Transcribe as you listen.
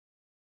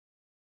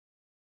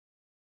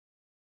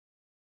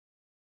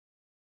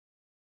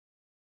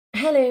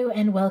Hello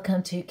and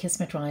welcome to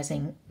Kismet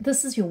Rising.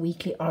 This is your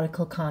weekly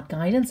oracle card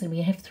guidance, and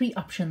we have three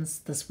options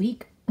this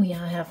week. We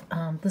have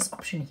this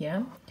option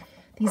here.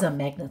 These are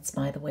magnets,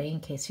 by the way, in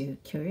case you're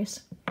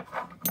curious.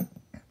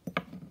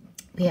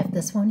 We have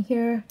this one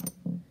here,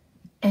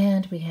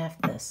 and we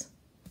have this.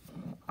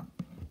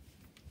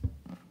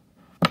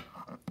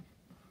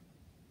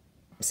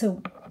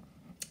 So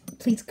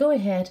please go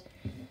ahead,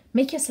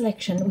 make your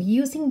selection. We're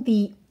using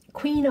the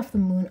Queen of the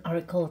Moon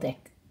oracle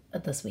deck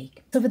this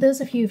week. So for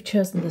those of you who've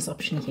chosen this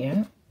option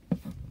here,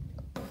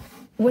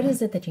 what is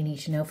it that you need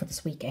to know for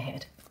this week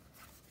ahead?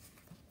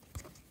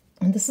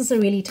 And this is a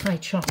really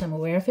tight shot, I'm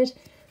aware of it.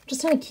 I'm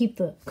just trying to keep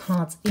the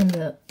cards in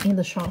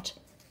the shot.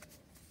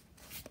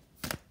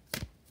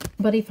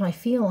 But if I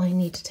feel I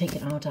need to take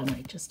it out, I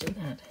might just do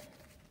that.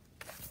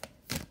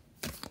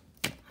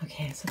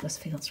 Okay, so this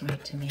feels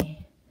right to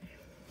me.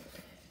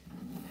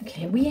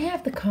 Okay, we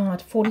have the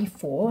card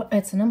 44,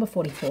 it's a number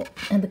 44,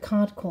 and the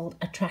card called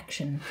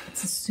Attraction.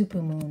 It's a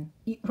supermoon.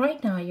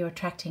 Right now you're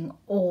attracting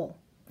all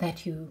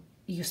that you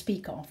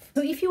speak of.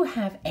 So if you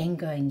have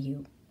anger in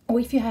you, or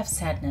if you have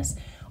sadness,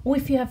 or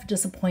if you have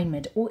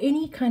disappointment, or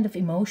any kind of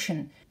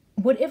emotion,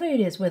 whatever it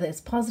is, whether it's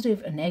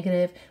positive or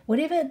negative,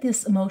 whatever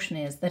this emotion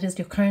is, that is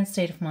your current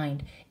state of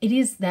mind, it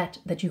is that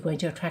you're going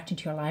to attract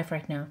into your life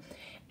right now.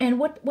 And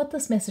what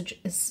this message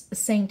is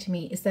saying to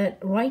me is that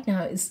right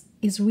now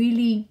is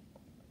really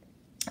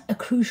a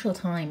crucial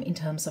time in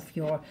terms of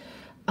your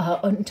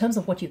in terms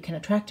of what you can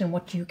attract and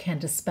what you can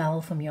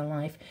dispel from your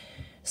life.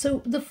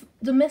 So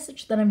the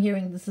message that I'm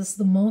hearing, this is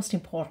the most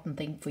important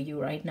thing for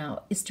you right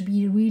now, is to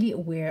be really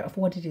aware of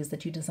what it is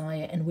that you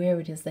desire and where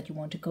it is that you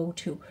want to go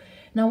to.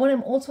 Now, what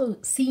I'm also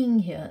seeing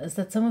here is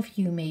that some of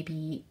you may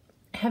be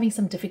having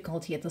some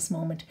difficulty at this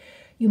moment.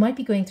 You might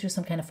be going through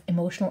some kind of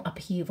emotional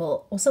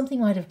upheaval, or something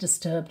might have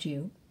disturbed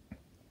you.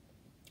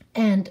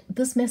 And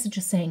this message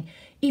is saying,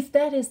 if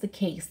that is the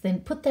case,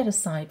 then put that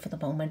aside for the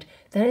moment.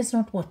 That is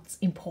not what's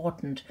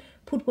important.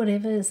 Put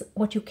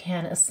what you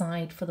can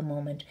aside for the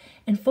moment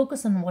and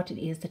focus on what it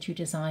is that you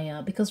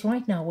desire. Because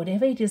right now,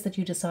 whatever it is that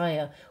you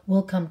desire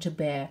will come to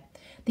bear.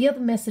 The other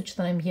message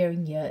that I'm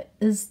hearing here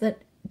is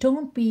that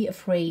don't be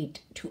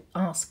afraid to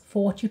ask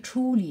for what you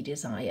truly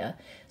desire.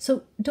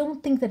 So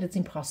don't think that it's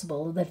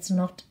impossible, that it's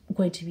not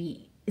going to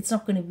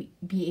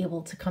be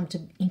able to come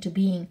into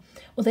being,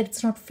 or that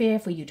it's not fair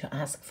for you to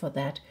ask for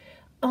that.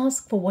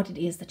 Ask for what it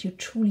is that you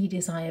truly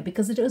desire,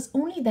 because it is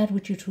only that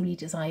which you truly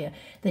desire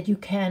that you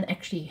can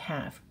actually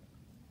have.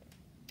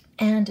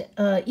 And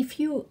if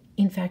you,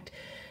 in fact,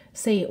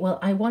 say, well,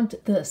 I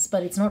want this,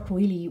 but it's not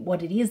really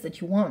what it is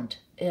that you want.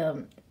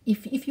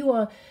 If you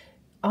are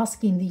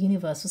asking the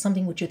universe for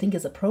something which you think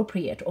is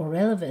appropriate or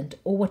relevant,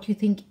 or what you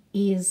think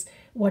is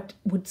what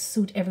would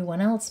suit everyone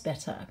else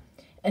better,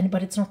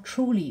 but it's not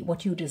truly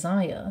what you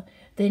desire,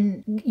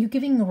 then you're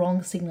giving the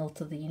wrong signal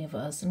to the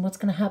universe. And what's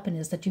going to happen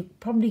is that you're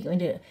probably going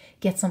to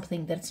get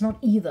something that's not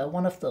either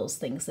one of the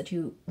things that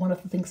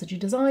you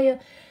desire,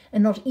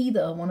 and not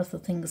either one of the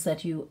things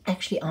that you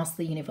actually ask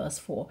the universe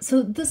for.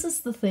 So this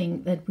is the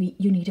thing that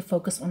you need to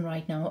focus on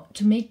right now,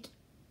 to make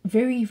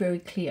very, very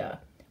clear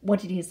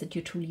what it is that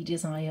you truly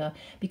desire.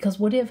 Because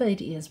whatever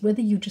it is,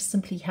 whether you just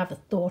simply have a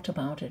thought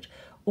about it,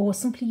 or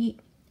simply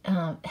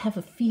have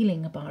a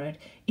feeling about it,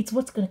 it's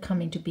what's going to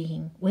come into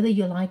being. Whether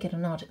you like it or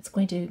not, it's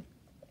going to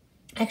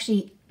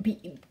actually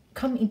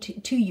come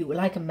into you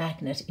like a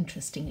magnet,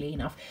 interestingly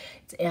enough.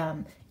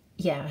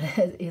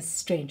 It's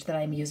strange that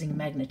I'm using a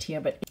magnet here,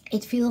 but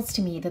it feels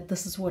to me that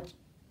this is what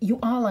you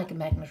are, like a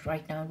magnet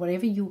right now.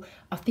 Whatever you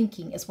are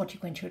thinking is what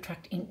you're going to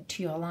attract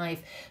into your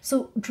life.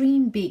 So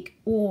dream big,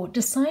 or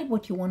decide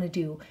what you want to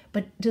do,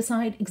 but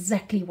decide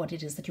exactly what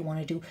it is that you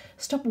want to do.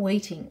 Stop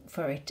waiting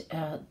for it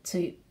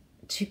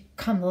to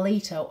come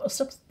later, or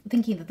stop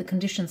thinking that the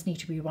conditions need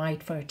to be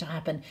right for it to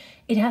happen.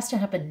 It has to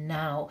happen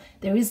now.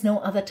 There is no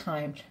other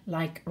time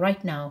like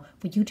right now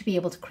for you to be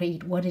able to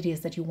create what it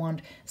is that you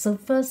want. So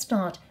first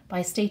start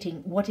by stating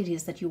what it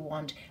is that you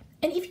want.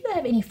 And if you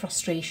have any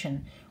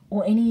frustration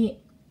or any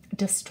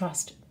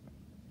distrust,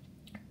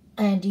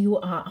 and you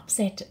are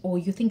upset, or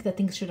you think that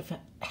things should have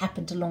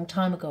happened a long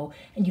time ago,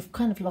 and you've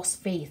kind of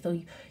lost faith, or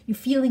you're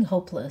feeling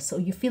hopeless,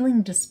 or you're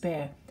feeling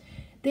despair,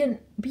 then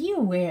be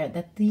aware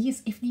that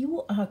if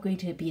you are going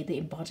to be the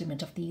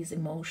embodiment of these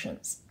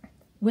emotions,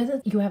 whether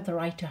you have the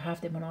right to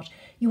have them or not,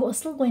 you are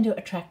still going to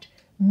attract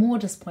more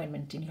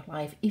disappointment in your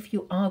life if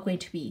you are going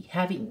to be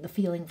having the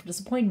feeling of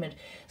disappointment.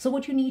 So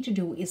what you need to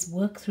do is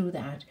work through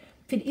that.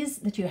 If it is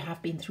that you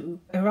have been through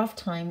a rough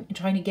time in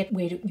trying to get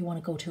where you want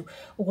to go to,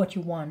 or what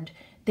you want,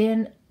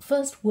 then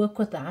first work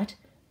with that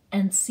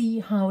and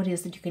see how it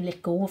is that you can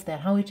let go of that,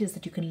 how it is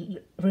that you can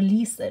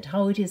release it,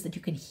 how it is that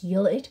you can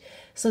heal it,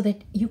 so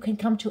that you can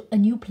come to a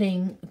new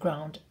playing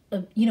ground.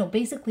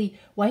 Basically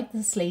wipe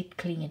the slate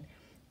clean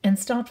and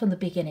start from the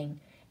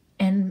beginning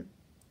and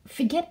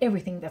forget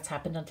everything that's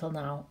happened until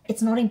now.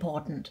 It's not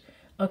important.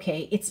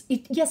 Okay,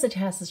 yes, it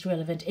has its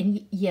relevant,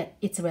 and yet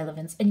its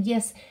relevance, and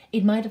yes,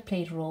 it might have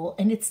played a role,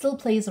 and it still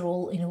plays a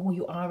role in who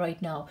you are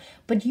right now.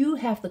 But you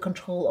have the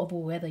control over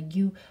whether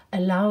you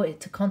allow it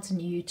to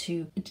continue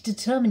to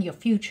determine your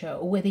future,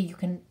 or whether you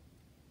can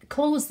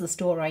close this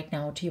door right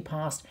now to your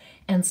past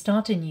and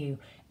start anew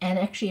and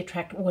actually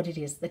attract what it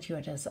is that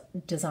you're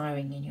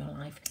desiring in your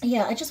life.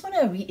 Yeah, I just want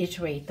to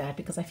reiterate that,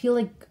 because I feel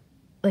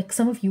like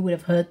some of you would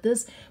have heard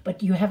this,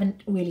 but you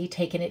haven't really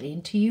taken it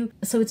into you,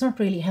 so it's not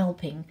really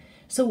helping.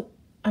 So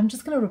I'm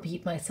just going to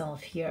repeat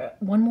myself here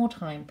one more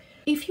time.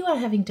 If you are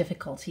having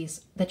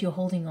difficulties that you're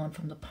holding on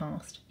from the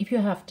past, if you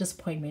have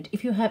disappointment,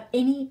 if you have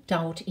any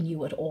doubt in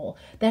you at all,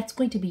 that's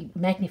going to be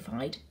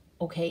magnified,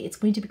 okay? It's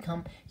going to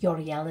become your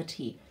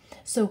reality.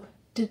 So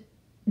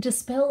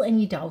dispel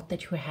any doubt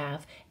that you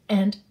have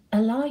and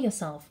allow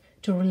yourself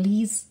to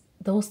release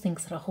those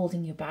things that are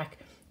holding you back,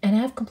 and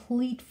have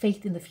complete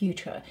faith in the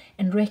future,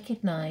 and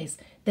recognize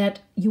that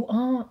you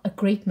are a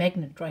great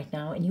magnet right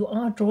now, and you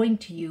are drawing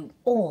to you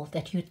all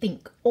that you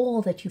think,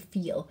 all that you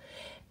feel.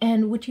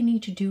 And what you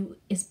need to do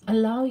is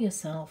allow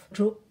yourself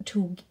to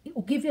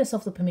give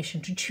yourself the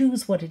permission to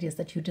choose what it is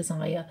that you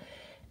desire,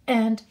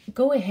 and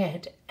go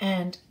ahead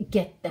and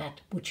get that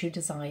which you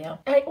desire.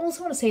 I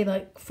also want to say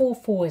that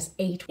 4 is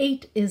 8.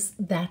 8 is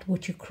that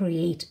which you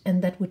create,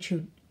 and that which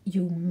you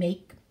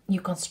make,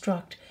 you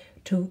construct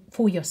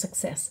for your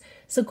success.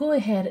 So go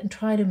ahead and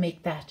try to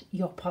make that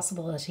your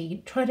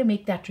possibility, try to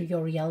make that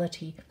your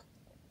reality,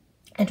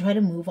 and try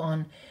to move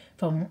on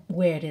from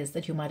where it is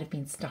that you might have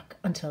been stuck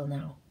until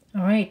now.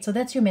 All right, so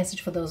that's your message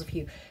for those of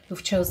you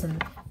who've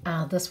chosen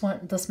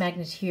this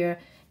magnet here.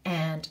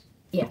 And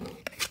yeah,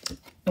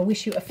 I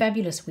wish you a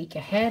fabulous week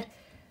ahead.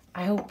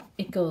 I hope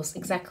it goes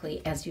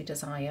exactly as you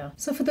desire.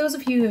 So for those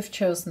of you who have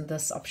chosen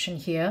this option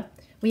here,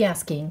 we're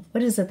asking,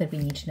 what is it that we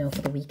need to know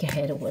for the week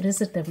ahead, or what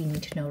is it that we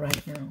need to know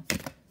right now?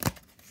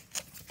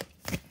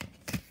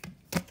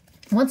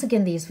 Once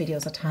again, these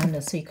videos are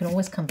timeless, so you can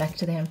always come back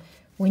to them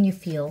when you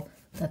feel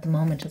that the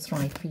moment is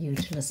right for you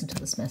to listen to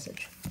this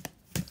message.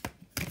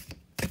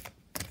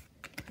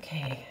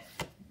 Okay.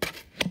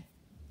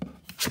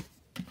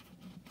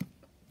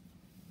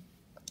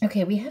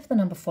 Okay, we have the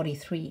number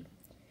 43,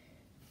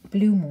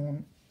 Blue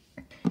Moon.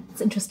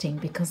 It's interesting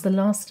because the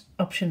last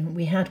option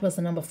we had was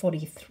the number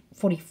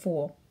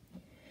 44.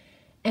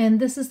 And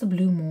this is the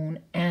Blue Moon,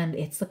 and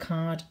it's a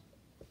card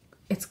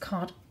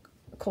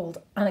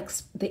called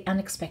the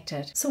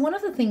Unexpected. So one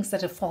of the things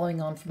that are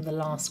following on from the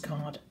last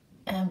card,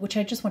 which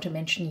I just want to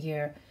mention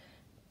here,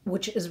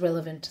 which is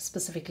relevant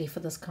specifically for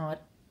this card,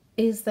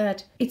 is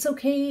that it's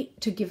okay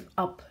to give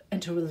up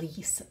and to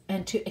release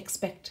and to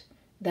expect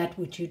that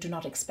which you do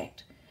not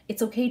expect.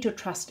 It's okay to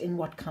trust in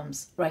what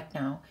comes right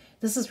now.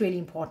 This is really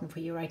important for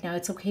you right now.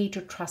 It's okay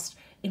to trust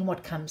in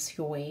what comes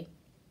your way.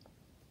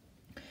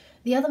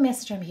 The other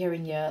message I'm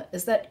hearing here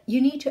is that you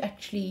need to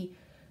actually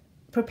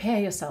prepare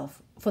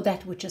yourself for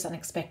that which is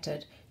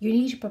unexpected. You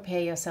need to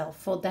prepare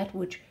yourself for that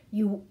which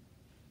you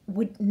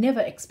would never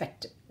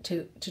expect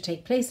to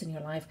take place in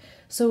your life.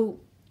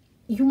 So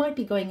you might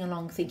be going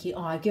along thinking,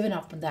 oh, I've given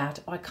up on that,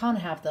 or I can't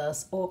have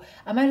this, or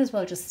I might as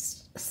well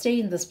just stay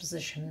in this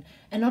position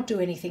and not do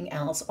anything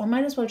else, or I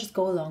might as well just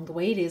go along the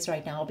way it is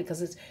right now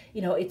because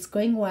it's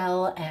going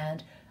well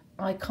and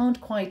I can't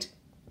quite,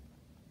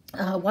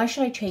 why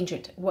should I change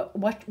it?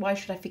 Why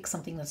should I fix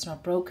something that's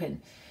not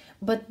broken?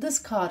 But this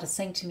card is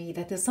saying to me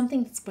that there's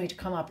something that's going to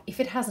come up, if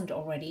it hasn't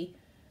already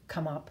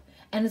come up,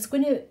 and it's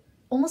going to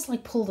almost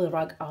like pull the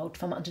rug out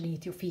from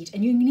underneath your feet,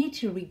 and you need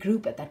to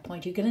regroup at that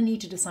point. You're going to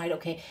need to decide,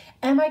 okay,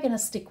 am I going to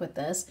stick with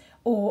this,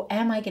 or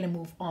am I going to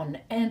move on?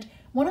 And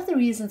one of the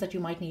reasons that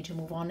you might need to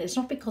move on is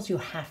not because you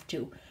have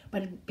to,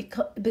 but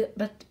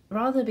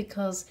rather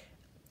because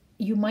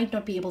you might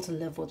not be able to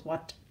live with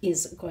what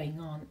is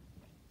going on.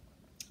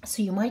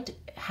 So you might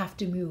have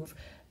to move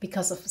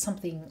because of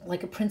something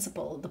like the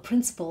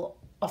principle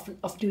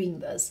of doing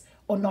this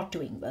or not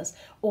doing this,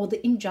 or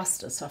the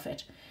injustice of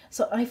it.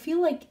 So I feel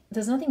like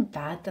there's nothing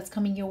bad that's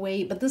coming your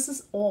way, but this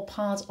is all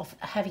part of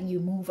having you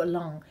move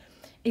along.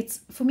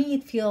 For me,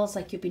 it feels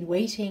like you've been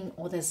waiting,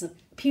 or there's a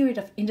period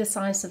of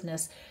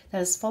indecisiveness that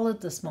has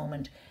followed this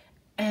moment.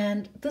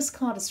 And this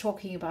card is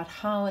talking about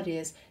how it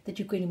is that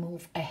you're going to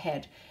move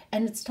ahead.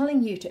 And it's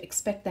telling you to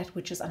expect that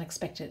which is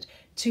unexpected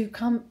to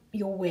come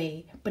your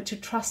way, but to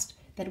trust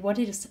that what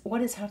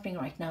is happening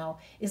right now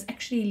is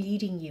actually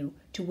leading you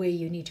to where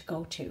you need to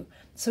go to.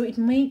 So it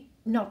may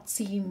not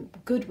seem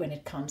good when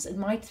it comes. It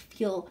might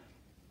feel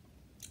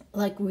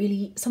like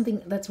really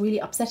something that's really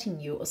upsetting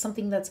you, or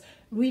something that's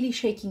really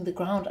shaking the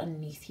ground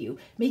underneath you,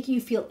 making you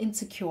feel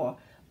insecure.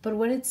 But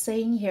what it's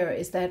saying here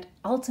is that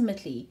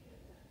ultimately,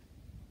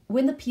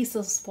 when the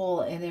pieces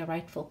fall in their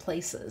rightful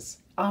places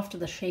after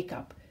the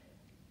shakeup,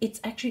 it's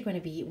actually going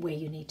to be where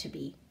you need to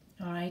be.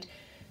 All right.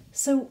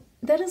 So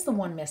that is the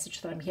one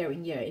message that I'm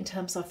hearing here in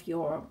terms of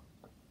your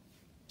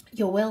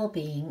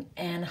well-being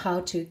and how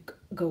to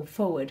go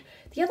forward.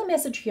 The other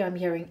message here I'm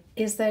hearing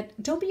is that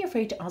don't be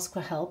afraid to ask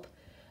for help,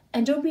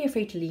 and don't be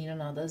afraid to lean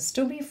on others.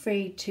 Don't be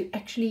afraid to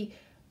actually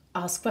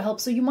ask for help.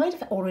 So you might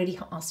have already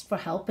asked for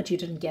help, but you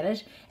didn't get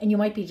it. And you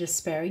might be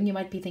despairing. You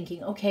might be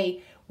thinking,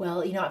 okay,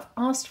 well, I've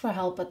asked for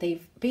help, but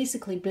they've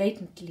basically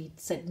blatantly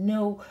said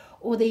no,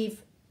 or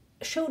they've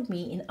showed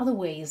me in other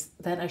ways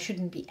that I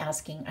shouldn't be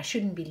asking, I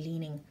shouldn't be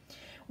leaning.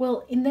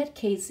 Well, in that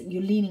case,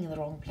 you're leaning in the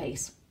wrong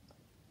place.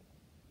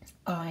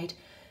 All right.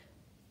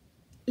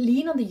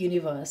 Lean on the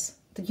universe.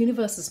 The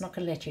universe is not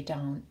going to let you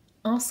down.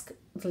 Ask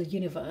the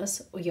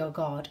universe or your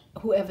God,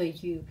 whoever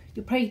you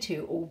pray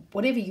to or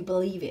whatever you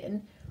believe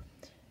in,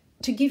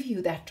 to give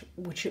you that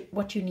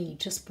what you need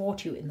to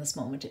support you in this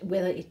moment,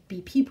 whether it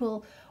be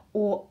people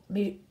or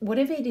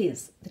whatever it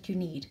is that you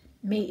need,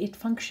 may it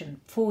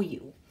function for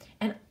you.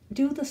 And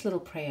do this little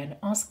prayer and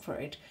ask for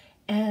it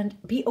and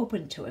be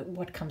open to it,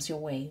 what comes your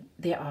way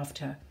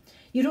thereafter.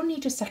 You don't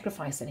need to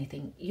sacrifice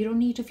anything. You don't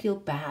need to feel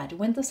bad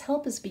when this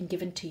help is being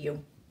given to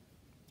you.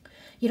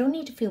 You don't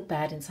need to feel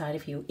bad inside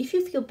of you. If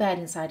you feel bad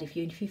inside of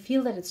you and if you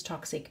feel that it's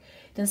toxic,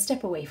 then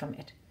step away from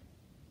it.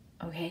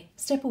 Okay,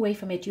 step away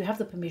from it. You have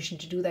the permission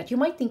to do that. You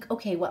might think,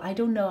 okay, well, I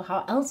don't know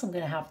how else I'm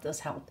going to have this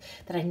help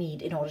that I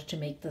need in order to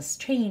make this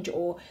change,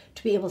 or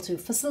to be able to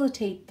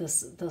facilitate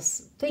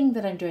this thing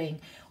that I'm doing,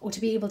 or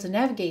to be able to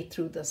navigate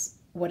through this,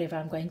 whatever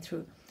I'm going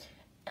through.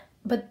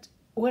 But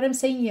what I'm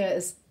saying here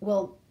is,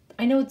 well,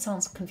 I know it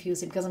sounds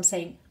confusing because I'm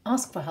saying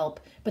ask for help,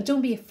 but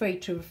don't be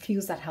afraid to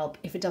refuse that help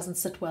if it doesn't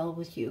sit well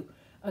with you.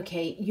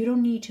 Okay, you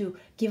don't need to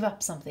give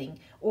up something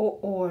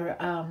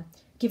or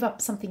give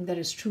up something that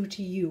is true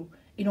to you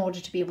in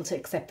order to be able to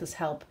accept this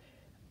help.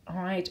 All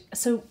right,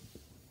 so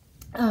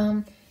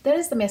that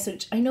is the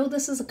message. I know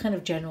this is a kind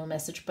of general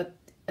message, but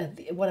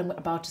what I'm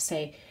about to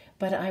say,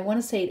 but I want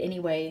to say it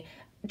anyway.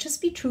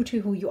 Just be true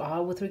to who you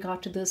are with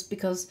regard to this,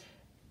 because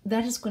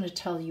that is going to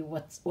tell you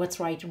what's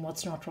right and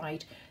what's not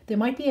right. There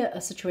might be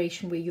a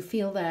situation where you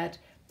feel that,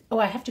 oh,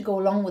 I have to go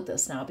along with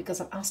this now because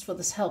I've asked for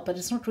this help, but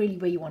it's not really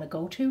where you want to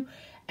go to.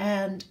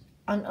 And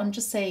I'm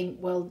just saying,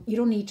 well, you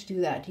don't need to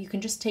do that. You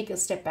can just take a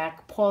step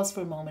back, pause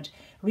for a moment,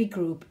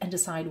 regroup, and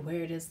decide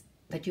where it is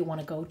that you want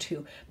to go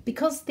to.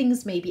 Because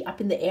things may be up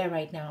in the air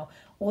right now,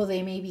 or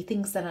there may be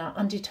things that are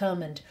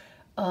undetermined.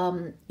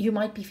 You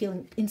might be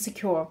feeling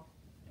insecure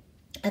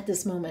at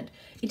this moment.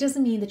 It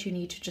doesn't mean that you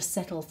need to just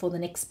settle for the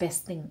next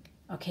best thing.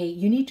 Okay,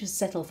 you need to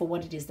settle for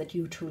what it is that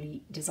you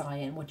truly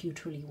desire and what you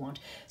truly want.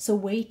 So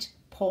wait,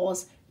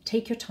 pause,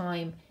 take your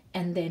time,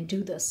 and then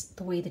do this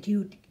the way that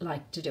you'd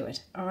like to do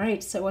it. All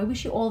right, so I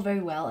wish you all very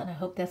well, and I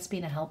hope that's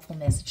been a helpful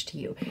message to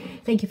you.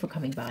 Thank you for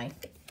coming by.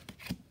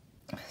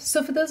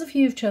 So for those of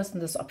you who've chosen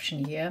this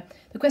option here,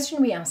 the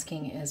question we're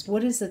asking is,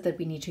 what is it that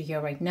we need to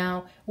hear right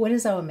now? What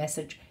is our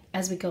message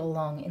as we go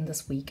along in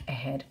this week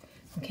ahead?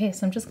 Okay,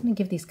 so I'm just going to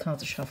give these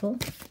cards a shuffle.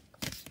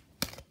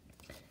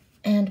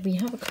 And we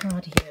have a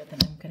card here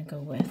that I'm going to go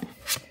with.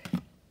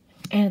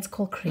 And it's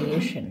called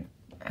Creation.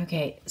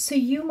 Okay, so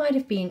you might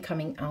have been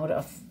coming out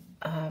of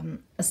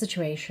a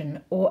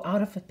situation or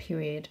out of a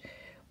period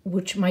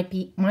which might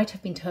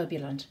have been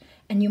turbulent.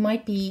 And you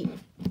might be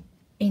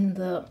in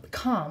the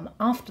calm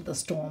after the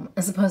storm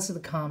as opposed to the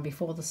calm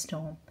before the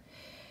storm.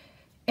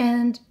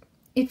 And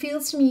it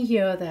feels to me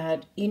here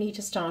that you need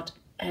to start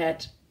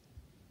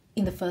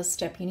in the first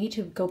step. You need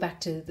to go back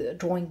to the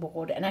drawing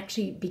board and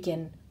actually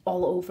begin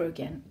all over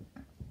again.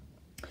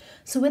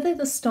 So whether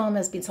the storm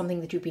has been something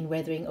that you've been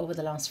weathering over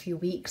the last few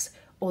weeks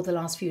or the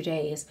last few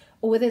days,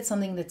 or whether it's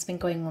something that's been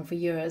going on for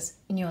years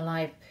in your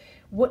life,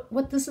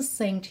 what this is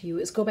saying to you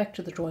is go back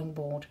to the drawing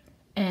board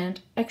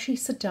and actually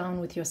sit down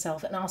with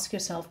yourself and ask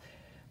yourself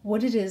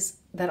what it is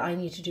that I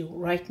need to do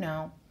right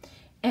now.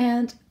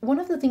 And one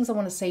of the things I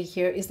want to say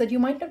here is that you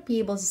might not be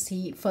able to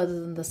see further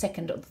than the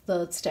second or the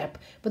third step,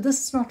 but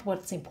this is not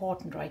what's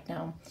important right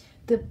now.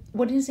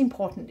 What is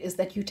important is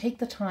that you take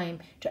the time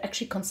to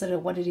actually consider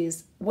what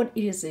is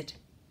it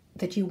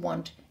that you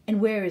want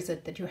and where is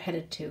it that you're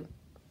headed to.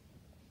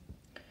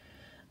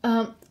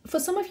 For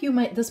some of you,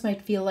 this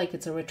might feel like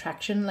it's a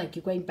retraction, like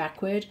you're going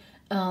backward,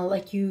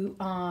 like you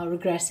are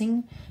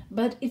regressing,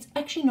 but it's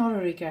actually not a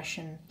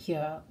regression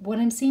here. What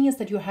I'm seeing is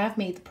that you have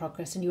made the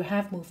progress and you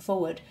have moved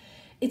forward.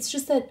 It's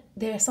just that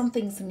there are some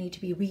things that need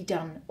to be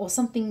redone, or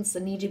some things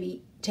that need to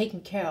be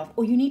taken care of,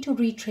 or you need to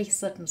retrace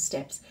certain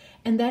steps,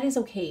 and that is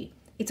okay.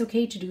 It's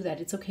okay to do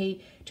that. It's okay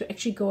to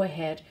actually go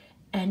ahead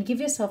and give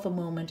yourself a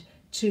moment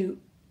to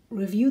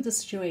review the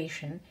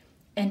situation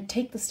and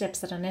take the steps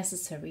that are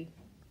necessary.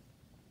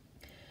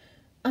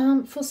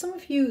 For some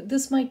of you,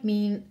 this might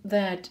mean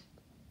that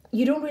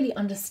you don't really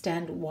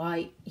understand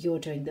why you're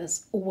doing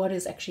this, or what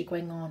is actually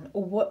going on,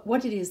 or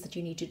what it is that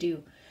you need to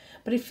do.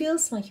 But it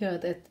feels like here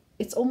that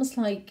it's almost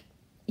like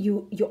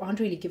you aren't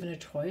really given a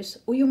choice,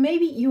 or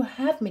maybe you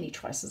have many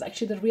choices.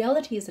 Actually, the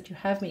reality is that you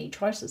have many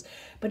choices,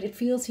 but it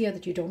feels here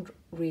that you don't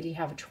really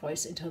have a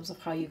choice in terms of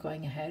how you're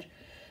going ahead.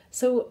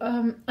 So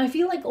I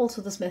feel like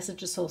also this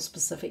message is so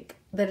specific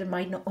that it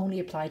might not only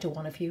apply to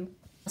one of you.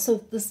 So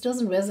if this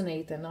doesn't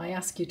resonate, then I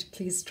ask you to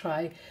please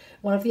try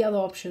one of the other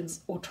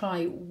options, or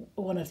try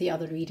one of the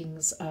other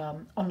readings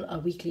on a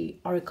weekly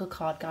oracle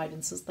card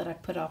guidances that I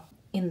put up.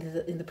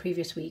 in the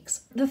previous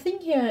weeks. The thing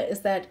here is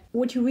that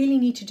what you really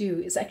need to do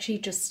is actually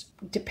just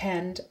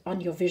depend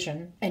on your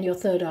vision and your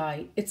third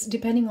eye. It's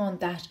depending on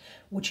that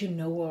which you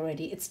know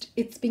already.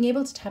 It's being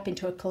able to tap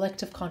into a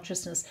collective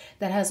consciousness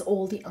that has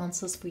all the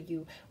answers for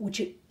you,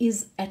 which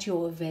is at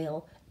your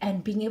avail,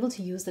 and being able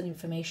to use that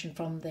information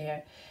from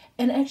there.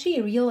 And actually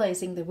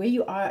realizing that where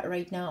you are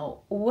right now,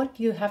 or what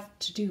you have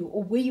to do,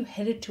 or where you're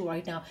headed to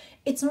right now,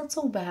 it's not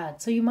so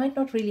bad. So you might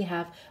not really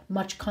have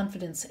much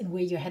confidence in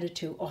where you're headed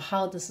to or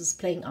how this is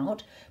playing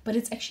out, but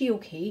it's actually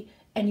okay.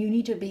 And you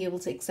need to be able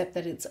to accept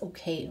that it's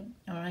okay.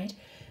 All right.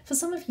 For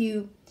some of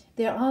you,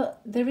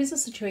 there is a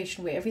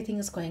situation where everything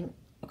is going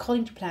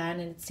according to plan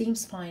and it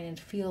seems fine and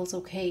feels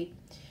okay.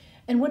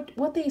 And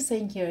what they're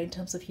saying here in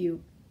terms of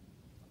you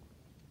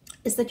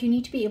is that you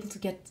need to be able to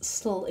get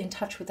still in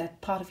touch with that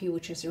part of you,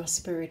 which is your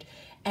spirit,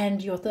 and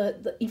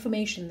the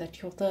information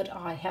that your third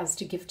eye has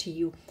to give to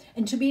you.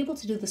 And to be able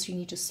to do this, you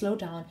need to slow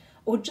down,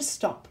 or just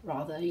stop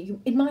rather.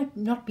 It might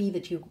not be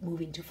that you're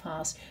moving too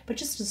fast, but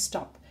just to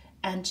stop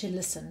and to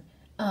listen,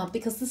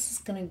 because this is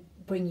going to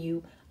bring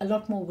you a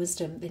lot more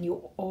wisdom than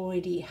you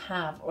already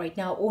have right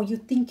now, or you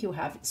think you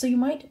have. So it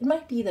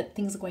might be that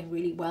things are going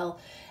really well,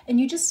 and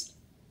you're just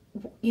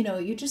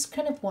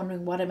kind of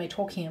wondering, what am I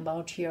talking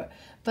about here?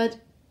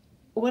 But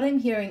what I'm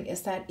hearing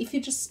is that if you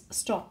just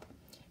stop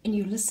and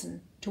you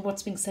listen to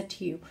what's being said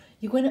to you,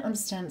 you're going to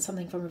understand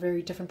something from a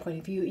very different point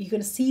of view. You're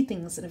going to see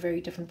things in a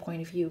very different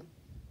point of view.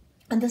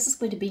 And this is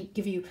going to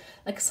give you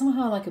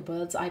somehow a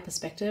bird's eye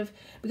perspective,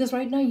 because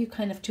right now you're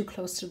kind of too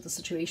close to the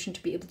situation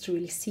to be able to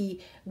really see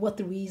what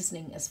the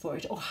reasoning is for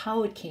it, or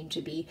how it came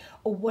to be,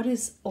 or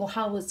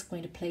how it's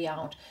going to play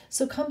out.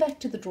 So come back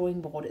to the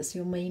drawing board is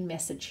your main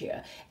message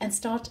here, and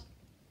start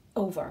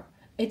over.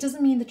 It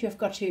doesn't mean that you've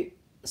got to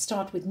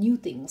start with new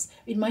things.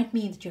 It might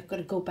mean that you've got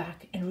to go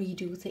back and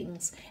redo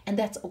things, and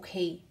that's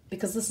okay,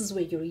 because this is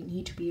where you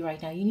need to be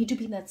right now. You need to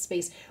be in that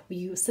space where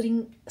you're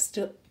sitting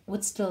still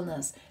with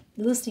stillness,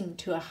 listening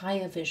to a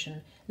higher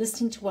vision,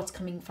 listening to what's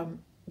coming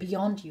from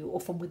beyond you or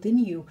from within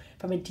you,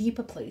 from a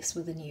deeper place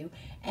within you,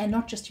 and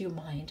not just your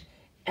mind,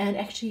 and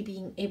actually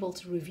being able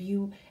to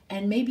review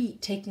and maybe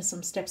taking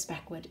some steps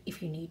backward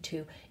if you need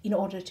to, in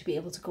order to be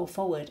able to go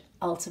forward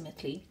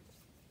ultimately.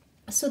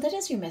 So that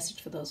is your message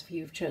for those of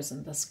you who've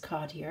chosen this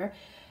card here,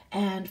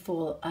 and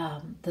for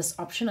this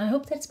option. I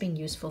hope that's been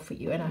useful for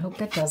you, and I hope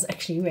that does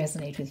actually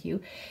resonate with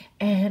you.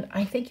 And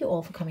I thank you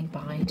all for coming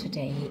by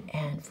today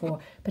and for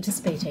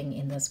participating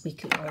in this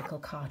weekly Oracle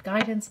card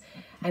guidance.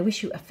 I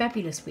wish you a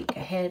fabulous week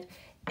ahead,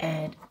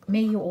 and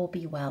may you all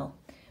be well.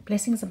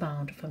 Blessings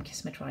abound from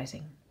Kismet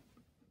Rising.